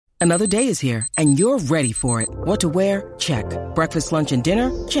Another day is here, and you're ready for it. What to wear? Check. Breakfast, lunch, and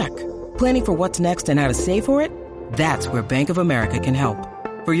dinner? Check. Planning for what's next and how to save for it? That's where Bank of America can help.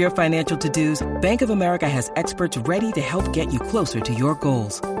 For your financial to-dos, Bank of America has experts ready to help get you closer to your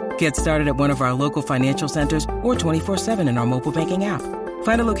goals. Get started at one of our local financial centers or 24/7 in our mobile banking app.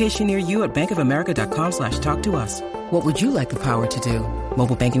 Find a location near you at bankofamerica.com/talktous. What would you like the power to do?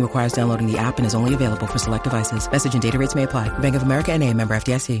 Mobile banking requires downloading the app and is only available for select devices. Message and data rates may apply. Bank of America N.A., member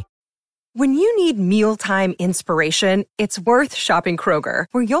FDIC. When you need mealtime inspiration, it's worth shopping Kroger,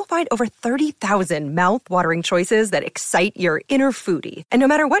 where you'll find over 30,000 mouth-watering choices that excite your inner foodie. And no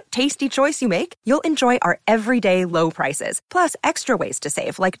matter what tasty choice you make, you'll enjoy our everyday low prices, plus extra ways to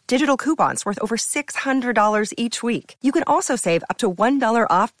save, like digital coupons worth over $600 each week. You can also save up to $1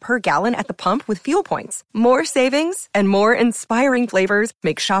 off per gallon at the pump with fuel points. More savings and more inspiring flavors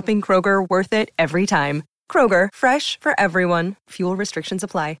make shopping Kroger worth it every time. Kroger, fresh for everyone. Fuel restrictions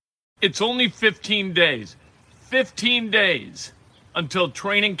apply. It's only 15 days. 15 days until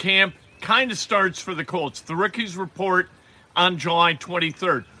training camp kind of starts for the Colts. The rookies report on July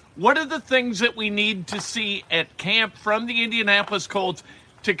 23rd. What are the things that we need to see at camp from the Indianapolis Colts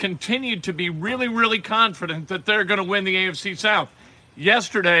to continue to be really, really confident that they're going to win the AFC South?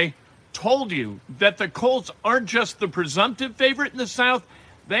 Yesterday, told you that the Colts aren't just the presumptive favorite in the South.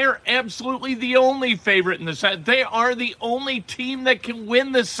 They are absolutely the only favorite in the South. They are the only team that can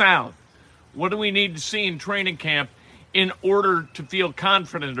win the South. What do we need to see in training camp in order to feel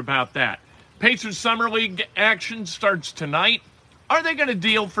confident about that? Pacers Summer League action starts tonight. Are they going to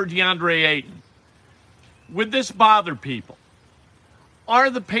deal for DeAndre Ayton? Would this bother people? Are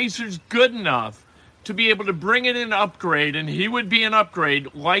the Pacers good enough to be able to bring in an upgrade, and he would be an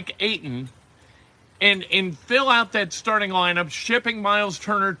upgrade like Ayton, and fill out that starting lineup, shipping Miles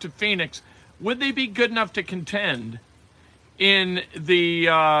Turner to Phoenix? Would they be good enough to contend in the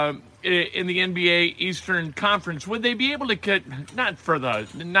NBA Eastern Conference? Would they be able to get, not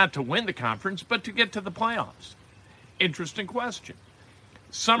to win the conference, but to get to the playoffs? Interesting question.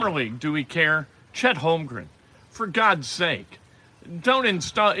 Summer League, do we care? Chet Holmgren, for God's sake, don't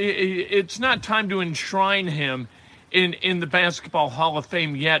install. It's not time to enshrine him in the Basketball Hall of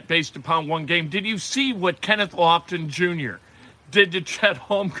Fame yet based upon one game. Did you see what Kenneth Lofton Jr. did to Chet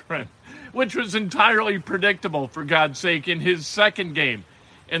Holmgren, which was entirely predictable, for God's sake, in his second game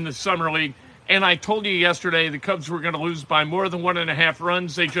in the Summer League? And I told you yesterday the Cubs were going to lose by more than 1.5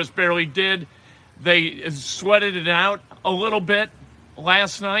 runs. They just barely did. They sweated it out a little bit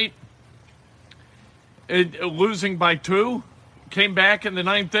last night, losing by 2. Came back in the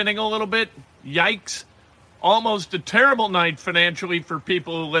 9th inning a little bit. Yikes. Almost a terrible night financially for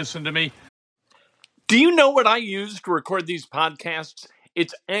people who listen to me. Do you know what I use to record these podcasts?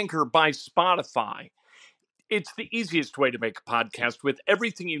 It's Anchor by Spotify. It's the easiest way to make a podcast with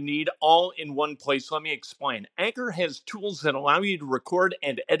everything you need all in one place. Let me explain. Anchor has tools that allow you to record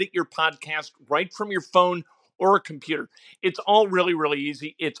and edit your podcast right from your phone or a computer. It's all really, really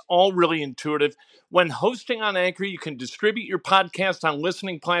easy. It's all really intuitive. When hosting on Anchor, you can distribute your podcast on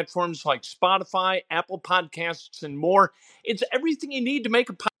listening platforms like Spotify, Apple Podcasts, and more. It's everything you need to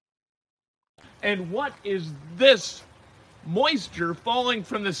make a podcast. And what is this moisture falling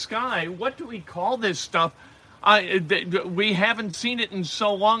from the sky? What do we call this stuff? We haven't seen it in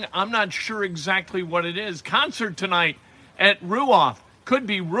so long. I'm not sure exactly what it is. Concert tonight at Ruoff could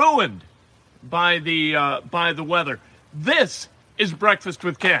be ruined by the weather. This is Breakfast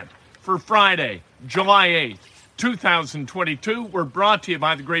with Kent for Friday, July 8th, 2022. We're brought to you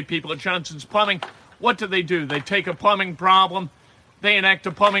by the great people at Johnson's Plumbing. What do? They take a plumbing problem, they enact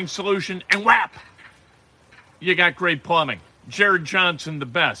a plumbing solution, and whap! You got great plumbing. Jared Johnson, the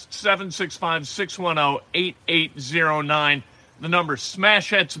best. 765-610-8809. The number. Smash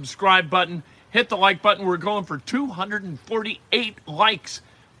that subscribe button. Hit the like button. We're going for 248 likes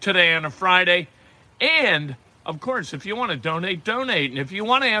today on a Friday. And, of course, if you want to donate. And if you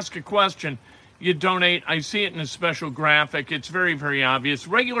want to ask a question, you donate. I see it in a special graphic. It's very, very obvious.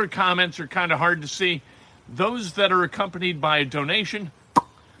 Regular comments are kind of hard to see. Those that are accompanied by a donation,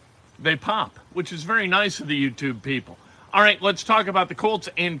 they pop, which is very nice of the YouTube people. All right, let's talk about the Colts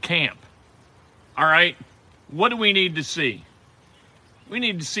and camp. All right, what do we need to see? We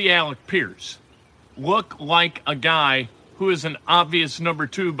need to see Alec Pierce look like a guy who is an obvious number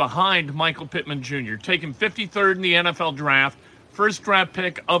 2 behind Michael Pittman Jr., taken 53rd in the NFL draft, first draft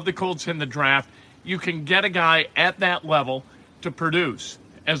pick of the Colts in the draft. You can get a guy at that level to produce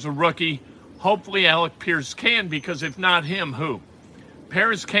as a rookie. Hopefully Alec Pierce can, because if not him, who?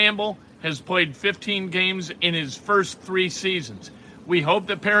 Paris Campbell has played 15 games in his first 3 seasons. We hope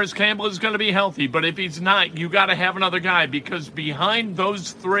that Paris Campbell is going to be healthy, but if he's not, you got to have another guy, because behind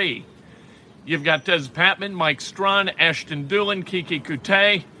those three, you've got Des Patman, Mike Strawn, Ashton Dulin, Kiki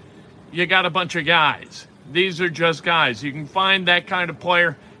Kute. You got a bunch of guys. These are just guys. You can find that kind of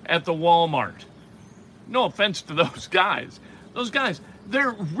player at the Walmart. No offense to those guys. Those guys,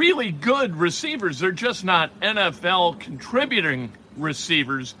 they're really good receivers. They're just not NFL contributing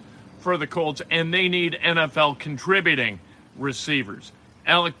receivers for the Colts, and they need NFL contributing receivers.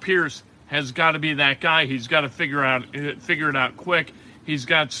 Alec Pierce has got to be that guy. He's got to figure it out quick. He's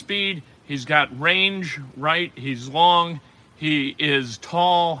got speed. He's got range, right? He's long. He is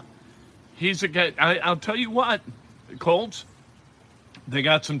tall. He's a guy. I'll tell you what, the Colts, they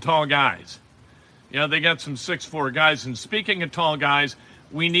got some tall guys. They got some 6'4" guys. And speaking of tall guys,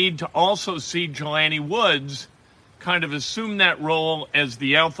 we need to also see Jelani Woods kind of assume that role as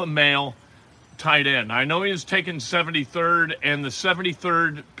the alpha male tight end. I know he was taken 73rd, and the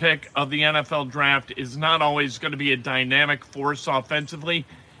 73rd pick of the NFL draft is not always going to be a dynamic force offensively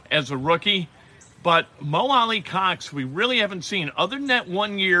as a rookie. But Mo Alley-Cox, we really haven't seen, other than that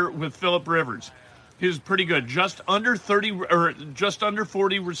 1 year with Phillip Rivers. He was pretty good, just under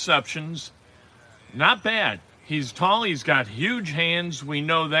 40 receptions. Not bad. He's tall. He's got huge hands. We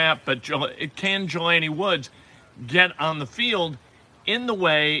know that. But can Jelani Woods get on the field in the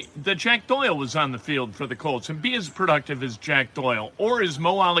way that Jack Doyle was on the field for the Colts and be as productive as Jack Doyle? Or is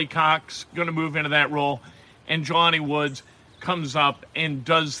Mo Alley-Cox going to move into that role and Jelani Woods comes up and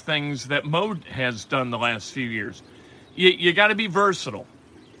does things that Mo has done the last few years? You got to be versatile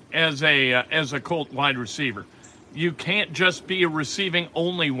as a Colt wide receiver. You can't just be a receiving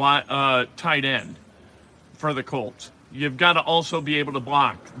only tight end for the Colts. You've got to also be able to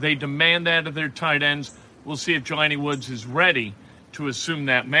block. They demand that of their tight ends. We'll see if Jelani Woods is ready to assume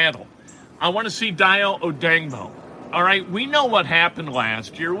that mantle. I want to see Dayo Odeyingbo. All right, we know what happened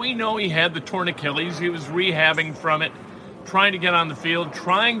last year. We know he had the torn Achilles. He was rehabbing from it, trying to get on the field,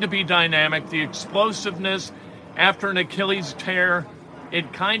 trying to be dynamic. The explosiveness after an Achilles tear,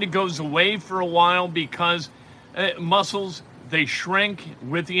 it kind of goes away for a while because muscles, they shrink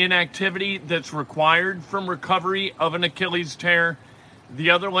with the inactivity that's required from recovery of an Achilles tear.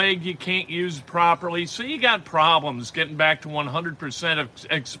 The other leg you can't use properly, so you got problems getting back to 100% of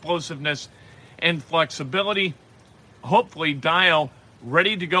explosiveness and flexibility. Hopefully, Dayo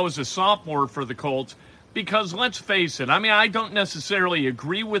ready to go as a sophomore for the Colts, because let's face it, I don't necessarily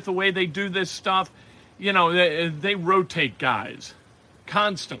agree with the way they do this stuff. They rotate guys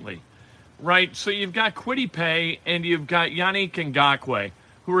constantly, right? So you've got Kwity Paye and you've got Yannick Ngakoue,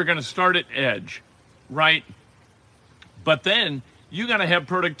 who are going to start at edge, right? But then you got to have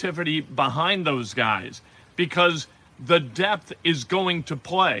productivity behind those guys, because the depth is going to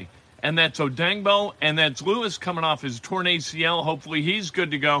play. And that's Odeyingbo, and that's Lewis coming off his torn ACL. Hopefully he's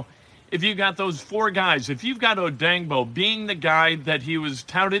good to go. If you got those four guys, if you've got Odeyingbo being the guy that he was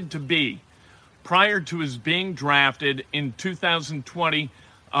touted to be prior to his being drafted in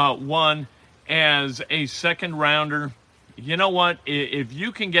 2021 as a second rounder, you know what? If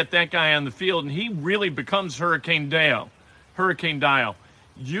you can get that guy on the field and he really becomes Hurricane Dayo,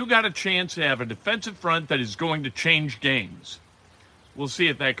 you got a chance to have a defensive front that is going to change games. We'll see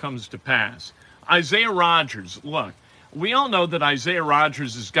if that comes to pass. Isaiah Rodgers, look, we all know that Isaiah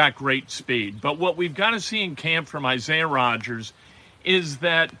Rodgers has got great speed, but what we've got to see in camp from Isaiah Rodgers is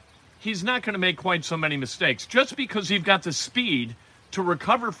that he's not going to make quite so many mistakes. Just because you've got the speed to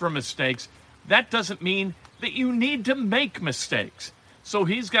recover from mistakes, that doesn't mean that you need to make mistakes. So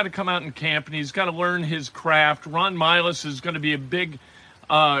he's got to come out in camp, and he's got to learn his craft. Ron Miles is going to be a big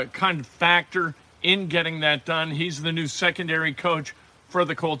kind of factor in getting that done. He's the new secondary coach for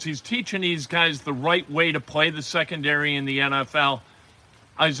the Colts. He's teaching these guys the right way to play the secondary in the NFL.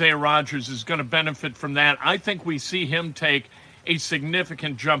 Isaiah Rodgers is going to benefit from that. I think we see him take a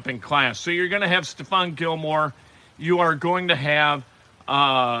significant jump in class. So you're going to have Stephon Gilmore. You are going to have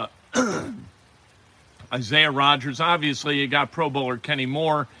Isaiah Rodgers. Obviously, you got Pro Bowler Kenny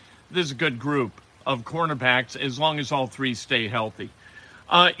Moore. This is a good group of cornerbacks as long as all three stay healthy.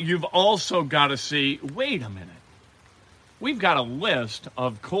 You've also got to see, wait a minute. We've got a list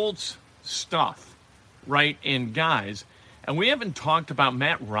of Colts stuff, right, in guys, and we haven't talked about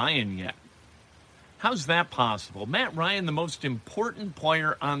Matt Ryan yet. How's that possible? Matt Ryan, the most important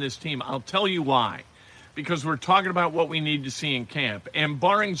player on this team. I'll tell you why. Because we're talking about what we need to see in camp. And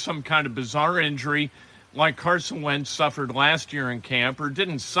barring some kind of bizarre injury like Carson Wentz suffered last year in camp, or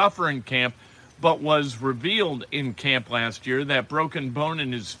didn't suffer in camp, but was revealed in camp last year, that broken bone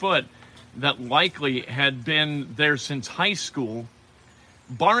in his foot that likely had been there since high school,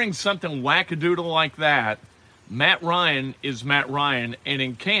 barring something wackadoodle like that, Matt Ryan is Matt Ryan, and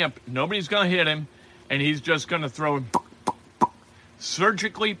in camp, nobody's going to hit him, and he's just going to throw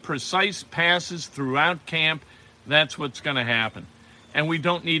surgically precise passes throughout camp. That's what's going to happen. And we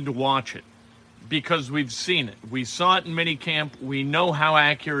don't need to watch it because we've seen it. We saw it in minicamp. We know how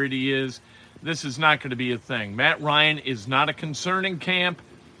accurate he is. This is not going to be a thing. Matt Ryan is not a concern in camp.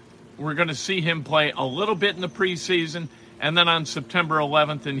 We're going to see him play a little bit in the preseason, and then on September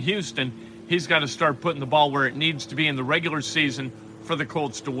 11th in Houston, he's got to start putting the ball where it needs to be in the regular season for the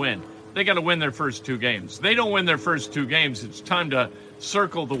Colts to win. They got to win their first 2 games. They don't win their first 2 games, it's time to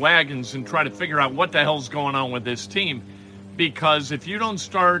circle the wagons and try to figure out what the hell's going on with this team. Because if you don't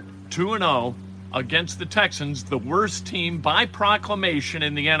start 2-0 against the Texans, the worst team by proclamation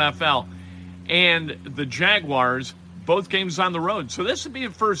in the NFL, and the Jaguars, both games on the road. So this would be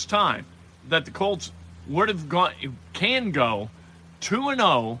the first time that the Colts can go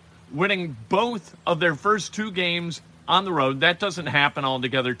 2-0, winning both of their first 2 games on the road. That doesn't happen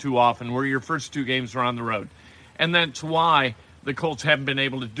altogether too often where your first 2 games are on the road. And that's why the Colts haven't been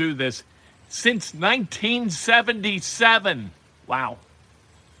able to do this since 1977. Wow.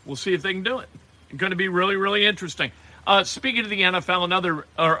 We'll see if they can do it. It's going to be really, really interesting. Speaking of the NFL, another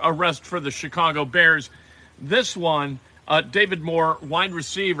arrest for the Chicago Bears. This one, David Moore, wide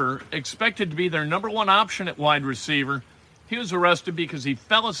receiver, expected to be their number 1 option at wide receiver. He was arrested because he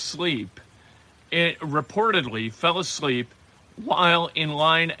fell asleep, reportedly fell asleep while in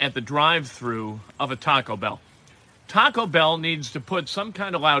line at the drive-thru of a Taco Bell. Taco Bell needs to put some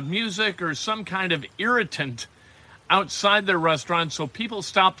kind of loud music or some kind of irritant outside their restaurant so people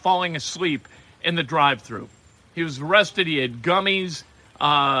stop falling asleep in the drive-thru. He was arrested. He had gummies.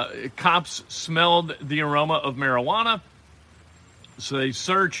 Cops smelled the aroma of marijuana. So they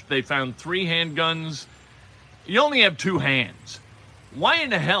searched. They found 3 handguns. You only have 2 hands. Why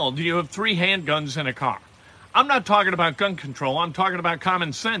in the hell do you have 3 handguns in a car? I'm not talking about gun control. I'm talking about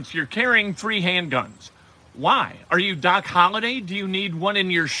common sense. You're carrying 3 handguns. Why? Are you Doc Holliday? Do you need one in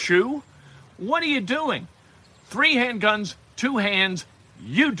your shoe? What are you doing? 3 handguns, 2 hands.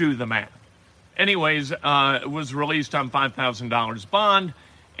 You do the math. Anyways, it was released on $5,000 bond,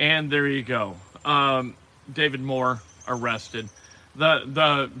 and there you go. David Moore arrested.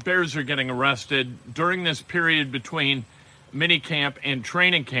 The Bears are getting arrested during this period between minicamp and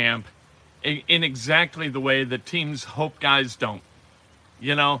training camp in exactly the way that teams hope guys don't.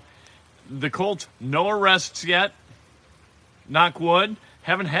 You know, the Colts, no arrests yet. Knock wood.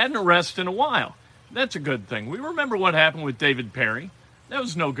 Haven't had an arrest in a while. That's a good thing. We remember what happened with David Perry. That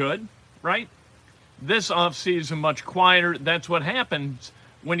was no good, right? This offseason, much quieter. That's what happens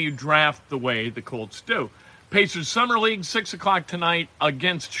when you draft the way the Colts do. Pacers Summer League, 6 o'clock tonight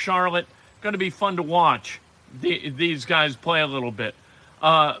against Charlotte. Going to be fun to watch these guys play a little bit.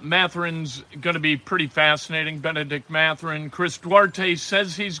 Matherin's going to be pretty fascinating. Benedict Mathurin. Chris Duarte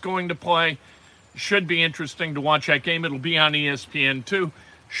says he's going to play. Should be interesting to watch that game. It'll be on ESPN too.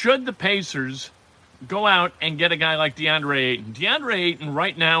 Should the Pacers go out and get a guy like DeAndre Ayton? DeAndre Ayton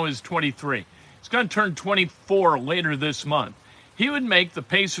right now is 23. He's going to turn 24 later this month. He would make the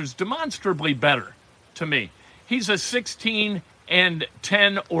Pacers demonstrably better to me. He's a 16 and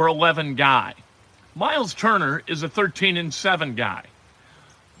 10 or 11 guy. Miles Turner is a 13 and 7 guy.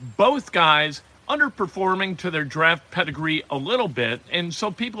 Both guys underperforming to their draft pedigree a little bit, and so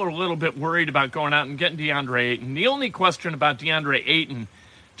people are a little bit worried about going out and getting DeAndre Ayton. The only question about DeAndre Ayton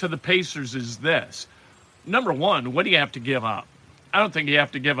to the Pacers is this. Number one, what do you have to give up? I don't think you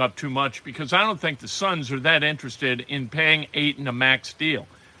have to give up too much because I don't think the Suns are that interested in paying Ayton a max deal.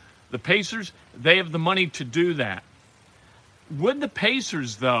 The Pacers, they have the money to do that. Would the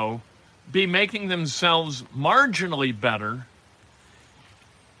Pacers, though, be making themselves marginally better?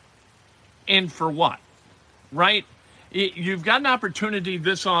 And for what? Right? You've got an opportunity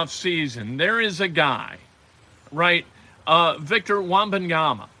this offseason. There is a guy, right? Victor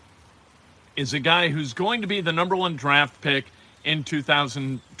Wembanyama is a guy who's going to be the number 1 draft pick in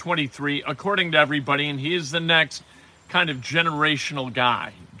 2023, according to everybody, and he is the next kind of generational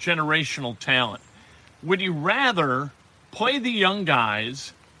guy, generational talent. Would you rather play the young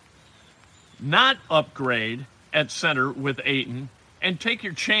guys, not upgrade at center with Ayton, and take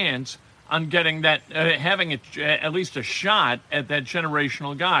your chance on getting that, having at least a shot at that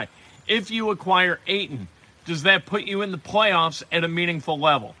generational guy? If you acquire Ayton, does that put you in the playoffs at a meaningful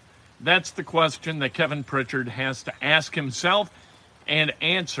level? That's the question that Kevin Pritchard has to ask himself and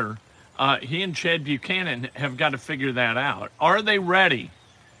answer. He and Chad Buchanan have got to figure that out. Are they ready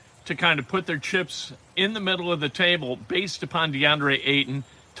to kind of put their chips in the middle of the table based upon DeAndre Ayton,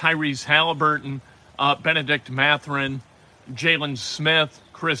 Tyrese Halliburton, Benedict Mathurin, Jalen Smith,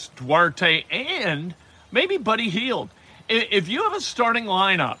 Chris Duarte, and maybe Buddy Hield. If you have a starting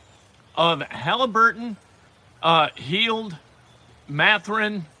lineup of Halliburton, Hield,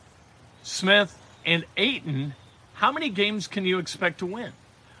 Mathurin, Smith, and Ayton, how many games can you expect to win?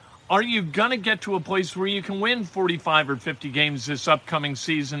 Are you going to get to a place where you can win 45 or 50 games this upcoming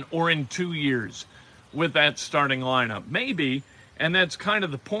season or in 2 years with that starting lineup? Maybe, and that's kind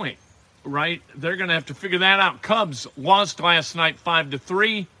of the point, right? They're going to have to figure that out. Cubs lost last night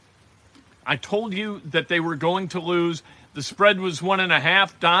 5-3. I told you that they were going to lose. The spread was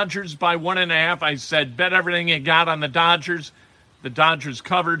 1.5. Dodgers by 1.5. I said, bet everything you got on the Dodgers. The Dodgers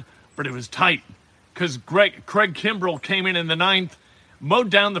covered, but it was tight because Craig Kimbrell came in the ninth, mowed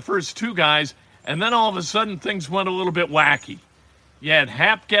down the first two guys, and then all of a sudden things went a little bit wacky. You had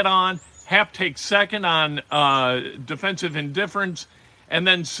Happ get on. Happ takes second on defensive indifference, and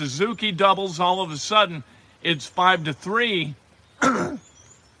then Suzuki doubles. All of a sudden, it's 5-3.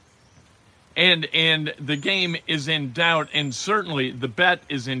 And the game is in doubt, and certainly the bet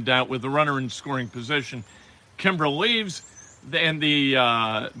is in doubt with the runner in scoring position. Kimbrell leaves, and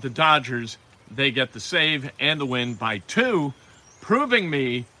the Dodgers, they get the save and the win by 2, proving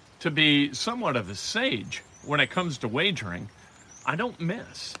me to be somewhat of a sage when it comes to wagering. I don't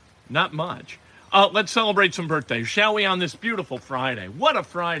miss. Not much. Let's celebrate some birthdays, shall we, on this beautiful Friday? What a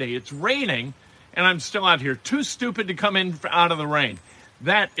Friday. It's raining, and I'm still out here. Too stupid to come in out of the rain.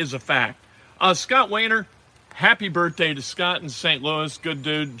 That is a fact. Scott Wayner, happy birthday to Scott in St. Louis. Good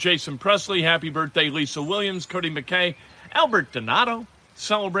dude. Jason Presley, happy birthday. Lisa Williams, Cody McKay, Albert Donato,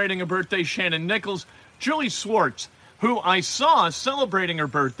 celebrating a birthday. Shannon Nichols, Julie Swartz, who I saw celebrating her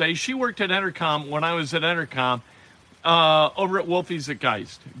birthday. She worked at Entercom when I was at Entercom over at Wolfie's at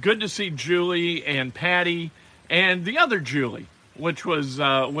Geist. Good to see Julie and Patty and the other Julie, which was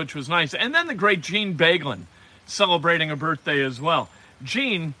nice. And then the great Gene Baglin celebrating a birthday as well.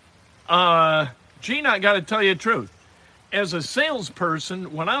 Gene, I got to tell you the truth. As a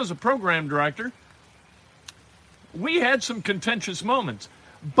salesperson, when I was a program director, we had some contentious moments.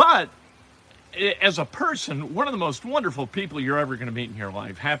 But as a person, one of the most wonderful people you're ever going to meet in your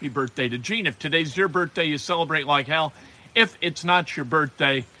life. Happy birthday to Gene. If today's your birthday, you celebrate like hell. If it's not your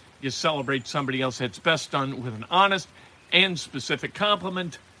birthday, you celebrate somebody else. It's best done with an honest and specific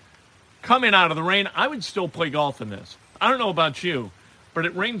compliment. Coming out of the rain, I would still play golf in this. I don't know about you, but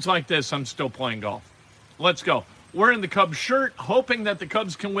it rains like this, I'm still playing golf. Let's go. We're in the Cubs shirt, hoping that the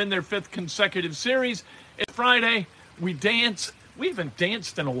Cubs can win their 5th consecutive series. It's Friday. We dance. We haven't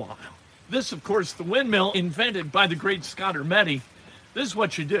danced in a while. This, of course, the windmill invented by the great Scott Hermetti. This is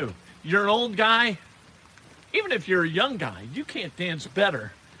what you do. You're an old guy. Even if you're a young guy, you can't dance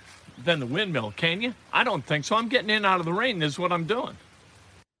better than the windmill, can you? I don't think so. I'm getting in out of the rain. This is what I'm doing.